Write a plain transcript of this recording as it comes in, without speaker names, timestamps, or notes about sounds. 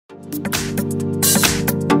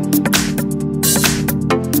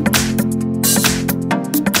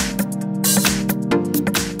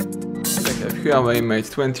Huawei Mate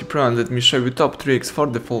 20 Pro, and let me show you top tricks for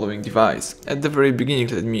the following device. At the very beginning,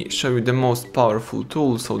 let me show you the most powerful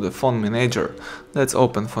tool, so the phone manager. Let's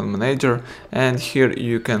open phone manager, and here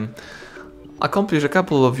you can accomplish a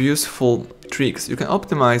couple of useful tricks. You can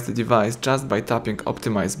optimize the device just by tapping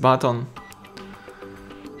optimize button.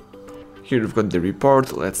 Here you've got the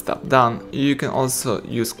report, let's tap done. You can also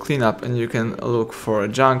use cleanup, and you can look for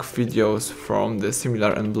junk videos from the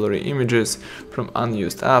similar and blurry images from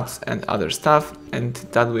unused apps and other stuff, and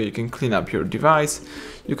that way you can clean up your device.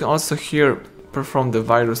 You can also here perform the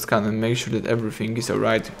virus scan and make sure that everything is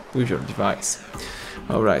alright with your device.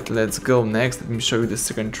 Alright, let's go next. Let me show you the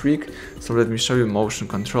second trick. So let me show you motion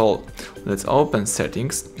control. Let's open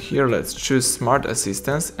settings. Here let's choose smart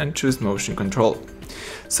assistance and choose motion control.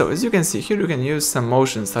 So as you can see here, you can use some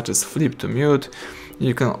motions such as flip to mute.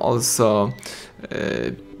 You can also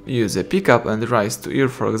use a pickup and rise to ear,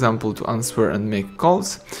 for example, to answer and make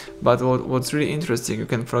calls. But what's really interesting, you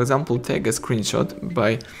can, for example, take a screenshot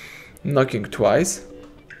by knocking twice.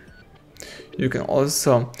 You can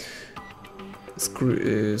also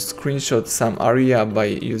screenshot some area by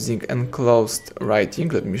using enclosed writing.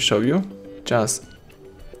 Let me show you. Just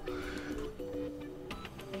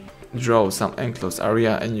draw some enclosed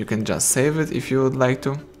area and you can just save it if you would like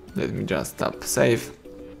to. Let me just tap save.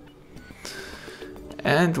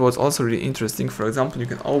 And what's also really interesting, for example, you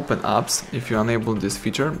can open apps if you enable this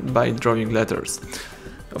feature by drawing letters.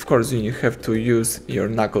 Of course, you have to use your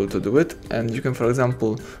knuckle to do it, and you can, for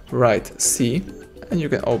example, write C and you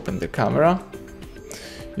can open the camera.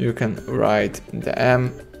 You can write the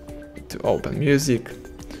M to open music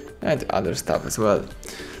and other stuff as well.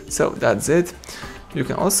 So that's it. You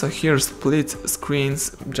can also here split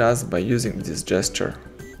screens just by using this gesture.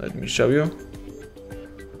 Let me show you.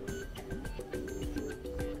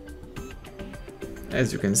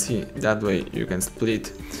 As you can see, that way you can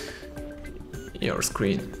split your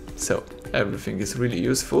screen. So everything is really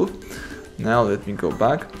useful. Now let me go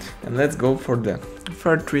back and let's go for the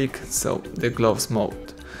third trick, so the gloves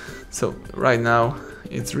mode. So right now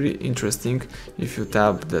it's really interesting if you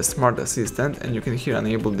tap the smart assistant and you can here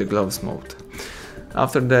enable the gloves mode.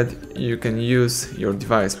 After that you can use your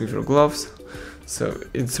device with your gloves, so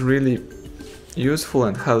it's really useful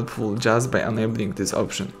and helpful just by enabling this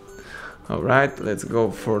option. Alright, let's go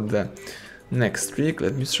for the next trick.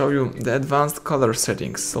 Let me show you the advanced color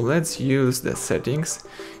settings. So let's use the settings.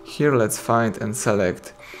 Here let's find and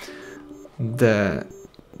select the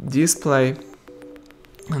display,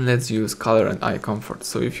 and let's use color and eye comfort.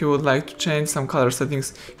 So if you would like to change some color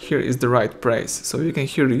settings, here is the right place. So you can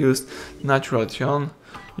here use natural tone,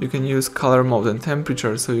 you can use color mode and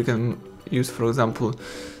temperature, so you can use, for example,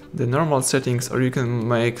 the normal settings, or you can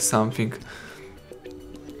make something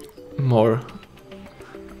more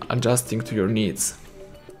adjusting to your needs,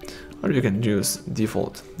 or you can use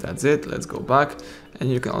default. That's it. Let's go back, and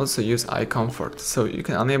you can also use eye comfort. So you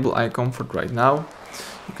can enable eye comfort right now.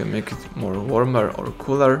 You can make it more warmer or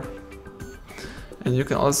cooler, and you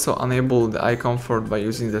can also enable the eye comfort by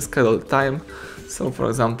using the scheduled time. So for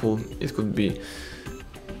example, it could be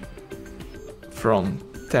from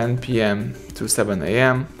 10 p.m. to 7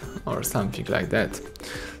 a.m. or something like that.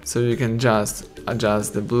 So you can just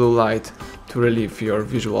adjust the blue light to relieve your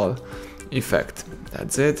visual effect.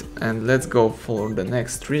 That's it. And let's go for the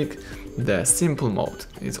next trick, the simple mode.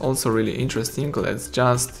 It's also really interesting. Let's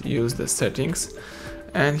just use the settings,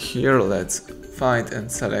 and here let's find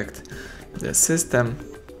and select the system,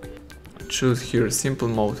 choose here simple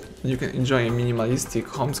mode. You can enjoy a minimalistic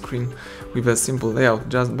home screen with a simple layout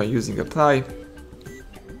just by using apply,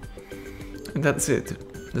 and that's it.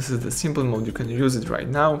 This is the simple mode. You can use it right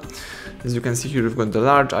now. As you can see here, we've got the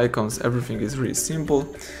large icons, everything is really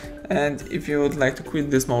simple. And if you would like to quit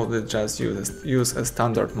this mode, let's just use a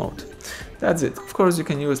standard mode. That's it. Of course, you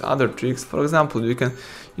can use other tricks. For example, you can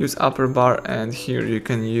use upper bar, and here you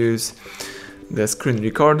can use the screen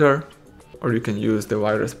recorder, or you can use the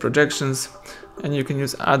wireless projections, and you can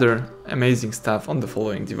use other amazing stuff on the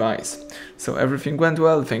following device. So everything went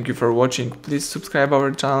well. Thank you for watching. Please subscribe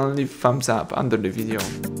our channel, leave thumbs up under the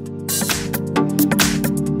video.